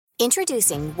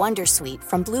Introducing Wondersuite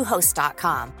from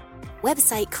Bluehost.com.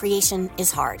 Website creation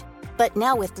is hard, but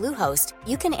now with Bluehost,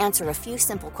 you can answer a few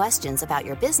simple questions about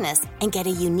your business and get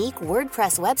a unique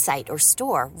WordPress website or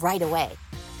store right away.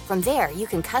 From there, you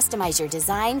can customize your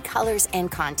design, colors,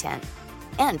 and content.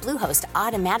 And Bluehost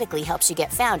automatically helps you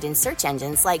get found in search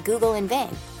engines like Google and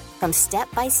Bing. From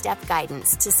step-by-step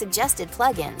guidance to suggested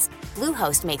plugins,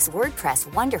 Bluehost makes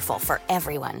WordPress wonderful for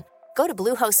everyone. Go to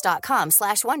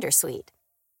bluehost.com/wondersuite.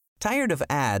 Tired of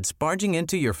ads barging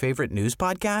into your favorite news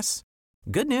podcasts?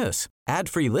 Good news.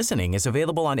 Ad-free listening is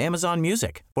available on Amazon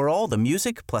Music for all the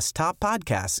music plus top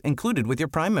podcasts included with your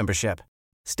Prime membership.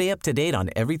 Stay up to date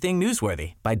on everything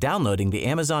newsworthy by downloading the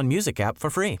Amazon Music app for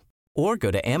free or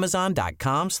go to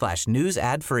amazon.com/news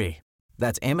ad free.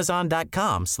 That's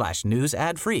amazon.com/news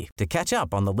ad free to catch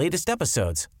up on the latest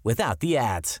episodes without the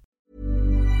ads.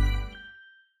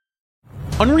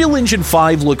 Unreal Engine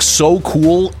 5 looks so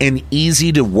cool and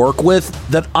easy to work with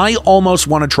that I almost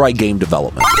want to try game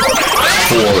development.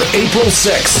 For April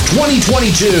 6,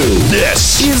 2022,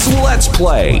 this Is Let's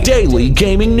Play Daily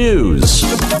Gaming News.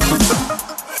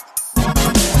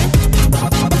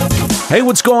 Hey,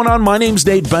 what's going on? My name's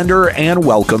Nate Bender, and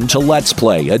welcome to Let's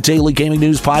Play, a daily gaming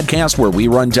news podcast where we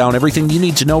run down everything you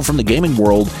need to know from the gaming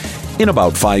world in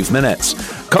about 5 minutes.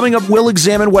 Coming up, we'll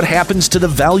examine what happens to the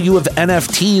value of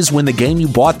NFTs when the game you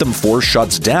bought them for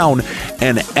shuts down,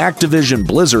 and Activision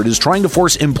Blizzard is trying to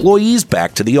force employees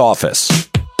back to the office.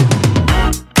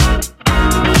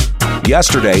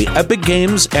 Yesterday, Epic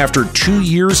Games, after 2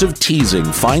 years of teasing,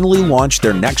 finally launched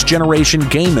their next-generation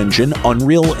game engine,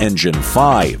 Unreal Engine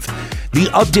 5. The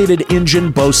updated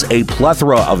engine boasts a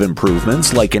plethora of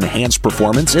improvements like enhanced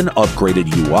performance and upgraded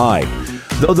UI.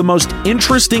 Though the most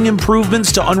interesting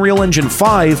improvements to Unreal Engine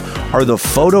 5 are the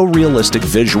photorealistic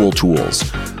visual tools,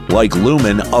 like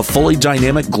Lumen, a fully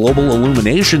dynamic global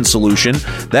illumination solution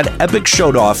that Epic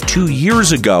showed off 2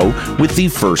 years ago with the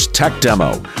first tech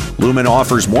demo. Lumen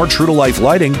offers more true-to-life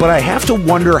lighting, but I have to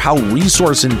wonder how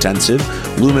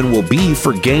resource-intensive Lumen will be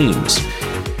for games.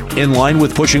 In line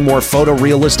with pushing more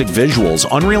photorealistic visuals,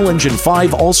 Unreal Engine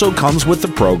 5 also comes with the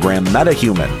program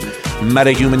MetaHuman.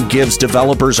 MetaHuman gives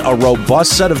developers a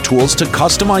robust set of tools to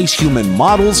customize human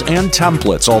models and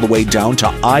templates all the way down to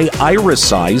eye iris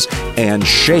size and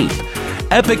shape.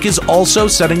 Epic is also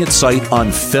setting its sight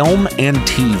on film and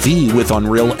TV with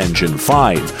Unreal Engine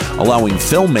 5, allowing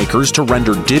filmmakers to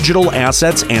render digital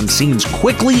assets and scenes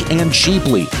quickly and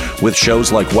cheaply, with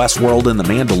shows like Westworld and The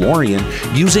Mandalorian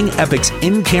using Epic's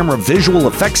in-camera visual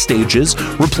effects stages,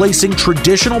 replacing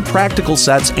traditional practical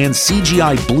sets and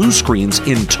CGI blue screens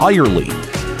entirely.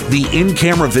 The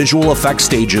in-camera visual effects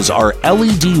stages are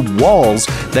LED walls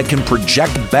that can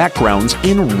project backgrounds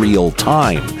in real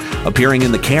time, appearing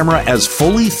in the camera as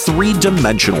fully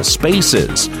three-dimensional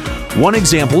spaces. One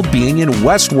example being in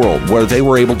Westworld, where they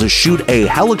were able to shoot a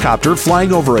helicopter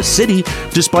flying over a city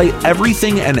despite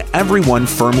everything and everyone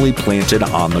firmly planted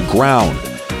on the ground.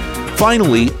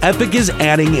 Finally, Epic is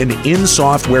adding an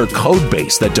in-software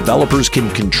codebase that developers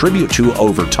can contribute to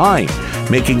over time,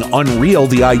 making Unreal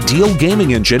the ideal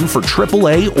gaming engine for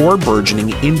AAA or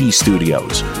burgeoning indie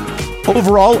studios.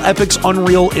 Overall, Epic's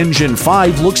Unreal Engine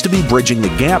 5 looks to be bridging the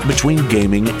gap between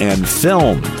gaming and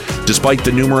film. Despite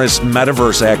the numerous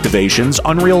metaverse activations,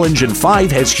 Unreal Engine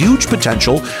 5 has huge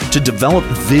potential to develop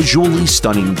visually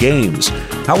stunning games.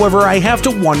 However, I have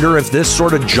to wonder if this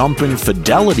sort of jump in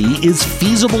fidelity is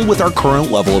feasible with our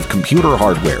current level of computer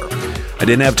hardware. I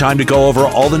didn't have time to go over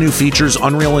all the new features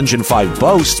Unreal Engine 5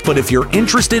 boasts, but if you're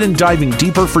interested in diving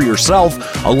deeper for yourself,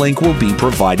 a link will be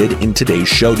provided in today's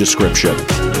show description.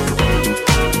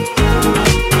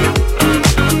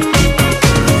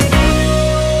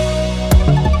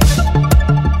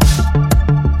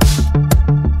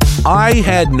 I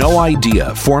had no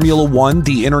idea Formula One,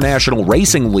 the International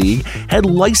Racing League, had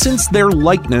licensed their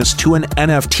likeness to an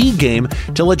NFT game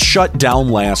till it shut down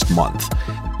last month.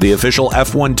 The official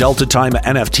F1 Delta Time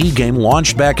NFT game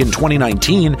launched back in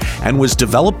 2019 and was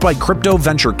developed by crypto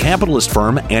venture capitalist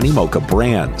firm Animoca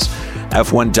Brands.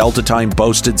 F1 Delta Time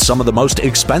boasted some of the most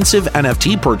expensive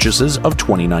NFT purchases of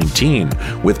 2019,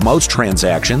 with most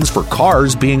transactions for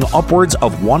cars being upwards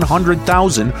of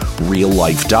 100,000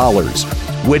 real-life dollars,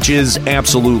 which is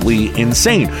absolutely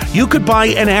insane. You could buy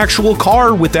an actual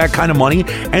car with that kind of money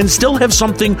and still have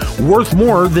something worth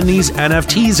more than these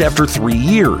NFTs after 3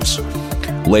 years.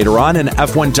 Later on in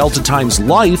F1 Delta Time's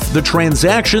life, the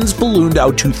transactions ballooned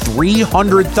out to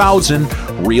 300,000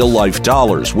 real-life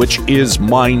dollars, which is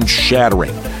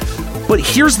mind-shattering. But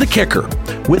here's the kicker.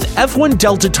 With F1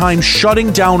 Delta Time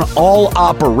shutting down all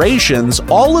operations,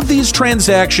 all of these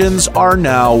transactions are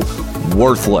now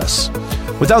worthless.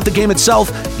 Without the game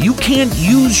itself, you can't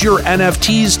use your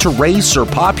NFTs to race or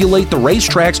populate the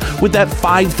racetracks with that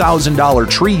 $5,000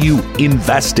 tree you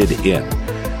invested in.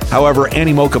 However,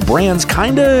 Animoca Brands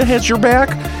kinda has your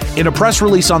back. In a press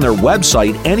release on their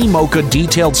website, Animoca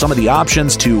detailed some of the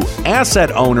options to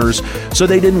asset owners so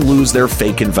they didn't lose their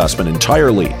fake investment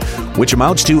entirely, which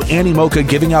amounts to Animoca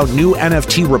giving out new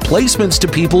NFT replacements to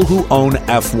people who own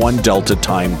F1 Delta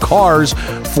Time cars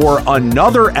for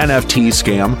another NFT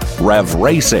scam, Rev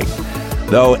Racing.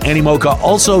 Though Animoca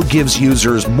also gives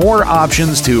users more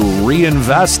options to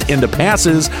reinvest into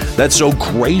passes that so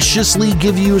graciously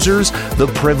give users the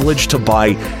privilege to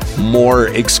buy more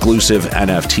exclusive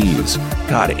NFTs.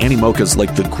 God, Animoca's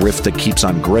like the grift that keeps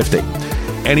on grifting.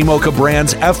 Animoca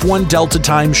Brands F1 Delta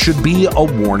Time should be a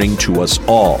warning to us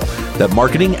all that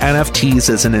marketing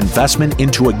NFTs as an investment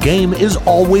into a game is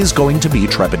always going to be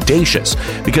trepidatious,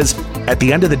 because at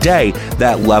the end of the day,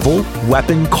 that level,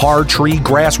 weapon, car, tree,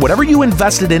 grass, whatever you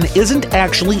invested in isn't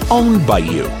actually owned by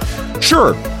you.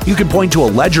 Sure, you can point to a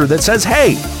ledger that says,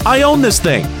 hey, I own this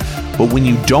thing. But when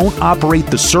you don't operate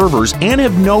the servers and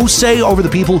have no say over the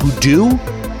people who do,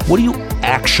 what do you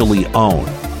actually own?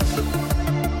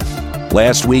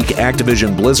 Last week,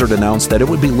 Activision Blizzard announced that it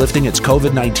would be lifting its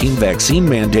COVID-19 vaccine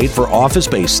mandate for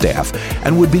office-based staff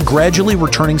and would be gradually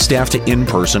returning staff to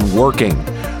in-person working,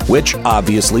 which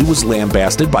obviously was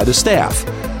lambasted by the staff.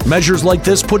 Measures like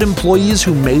this put employees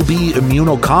who may be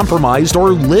immunocompromised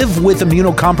or live with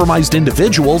immunocompromised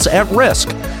individuals at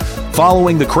risk.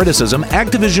 Following the criticism,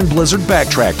 Activision Blizzard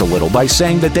backtracked a little by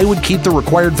saying that they would keep the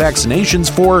required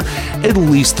vaccinations for at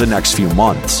least the next few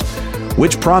months,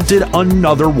 which prompted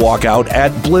another walkout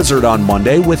at Blizzard on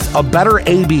Monday, with a Better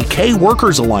ABK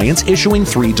Workers Alliance issuing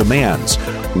 3 demands.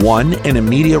 1, an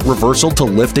immediate reversal to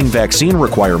lifting vaccine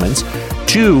requirements.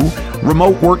 2,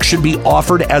 remote work should be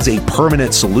offered as a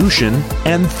permanent solution.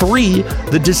 And 3,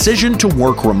 the decision to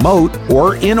work remote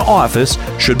or in office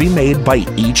should be made by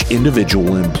each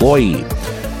individual employee.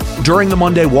 During the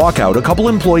Monday walkout, a couple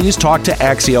employees talked to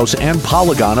Axios and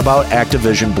Polygon about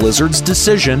Activision Blizzard's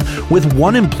decision, with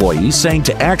one employee saying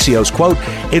to Axios, quote,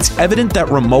 "It's evident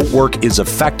that remote work is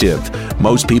effective.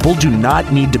 Most people do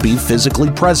not need to be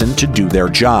physically present to do their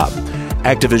job."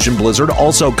 Activision Blizzard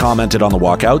also commented on the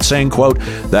walkout, saying, quote,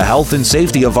 "The health and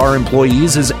safety of our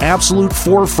employees is absolute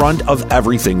forefront of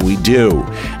everything we do,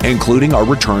 including our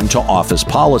return to office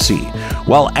policy.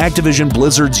 While Activision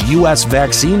Blizzard's U.S.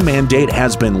 vaccine mandate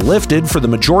has been lifted for the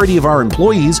majority of our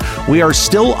employees, we are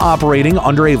still operating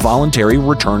under a voluntary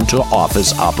return to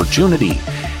office opportunity.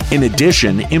 In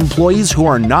addition, employees who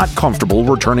are not comfortable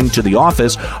returning to the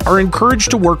office are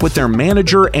encouraged to work with their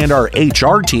manager and our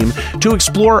HR team to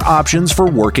explore options for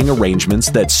working arrangements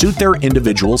that suit their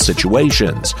individual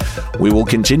situations. We will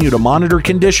continue to monitor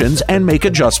conditions and make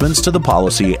adjustments to the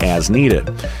policy as needed."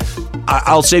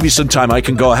 I'll save you some time. I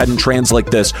can go ahead and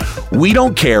translate this. We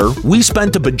don't care. We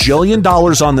spent $1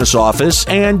 bajillion on this office,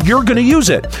 and you're going to use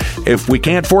it. If we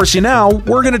can't force you now,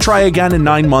 we're going to try again in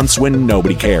 9 months when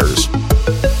nobody cares.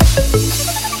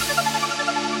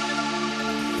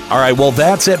 All right, well,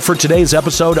 that's it for today's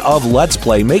episode of Let's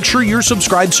Play. Make sure you're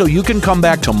subscribed so you can come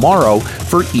back tomorrow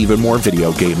for even more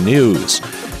video game news.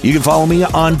 You can follow me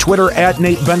on Twitter at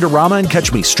Nate Benderama and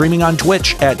catch me streaming on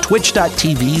Twitch at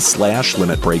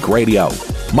twitch.tv/Limit Break Radio.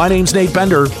 My name's Nate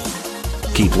Bender.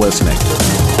 Keep listening.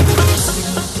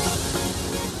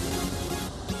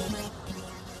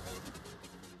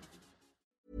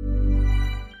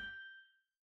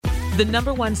 The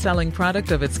 #1 selling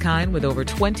product of its kind with over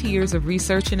 20 years of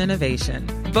research and innovation.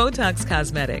 Botox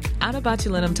Cosmetic,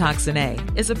 onabotulinum toxin A,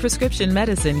 is a prescription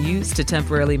medicine used to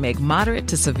temporarily make moderate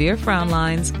to severe frown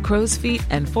lines, crow's feet,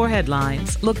 and forehead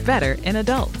lines look better in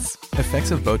adults.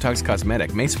 Effects of Botox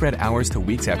Cosmetic may spread hours to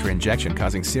weeks after injection,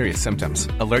 causing serious symptoms.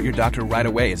 Alert your doctor right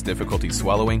away as difficulty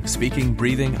swallowing, speaking,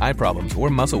 breathing, eye problems, or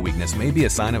muscle weakness may be a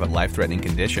sign of a life-threatening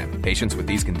condition. Patients with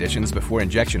these conditions before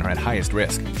injection are at highest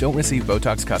risk. Don't receive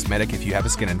Botox Cosmetic if you have a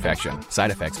skin infection.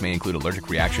 Side effects may include allergic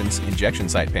reactions, injection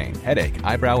site pain, headache,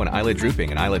 eyebrow and eyelid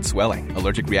drooping, and eyelid swelling.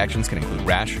 Allergic reactions can include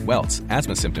rash, welts,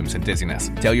 asthma symptoms, and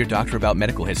dizziness. Tell your doctor about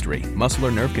medical history, muscle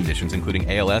or nerve conditions including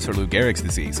ALS or Lou Gehrig's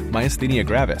disease, myasthenia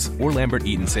gravis, or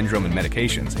Lambert-Eaton syndrome, and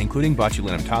medications, including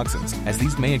botulinum toxins, as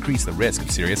these may increase the risk of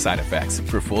serious side effects.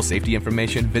 For full safety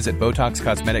information, visit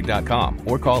BotoxCosmetic.com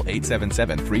or call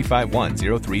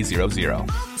 877-351-0300.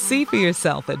 See for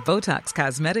yourself at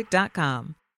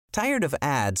BotoxCosmetic.com. Tired of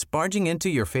ads barging into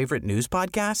your favorite news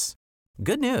podcasts?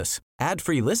 Good news.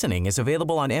 Ad-free listening is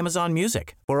available on Amazon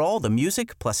Music for all the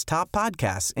music plus top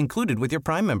podcasts included with your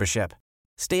Prime membership.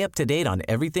 Stay up to date on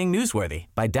everything newsworthy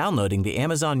by downloading the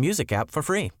Amazon Music app for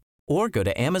free or go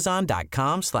to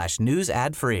amazon.com/news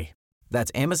ad free.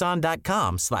 That's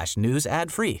amazon.com/news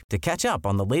ad free to catch up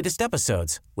on the latest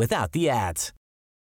episodes without the ads.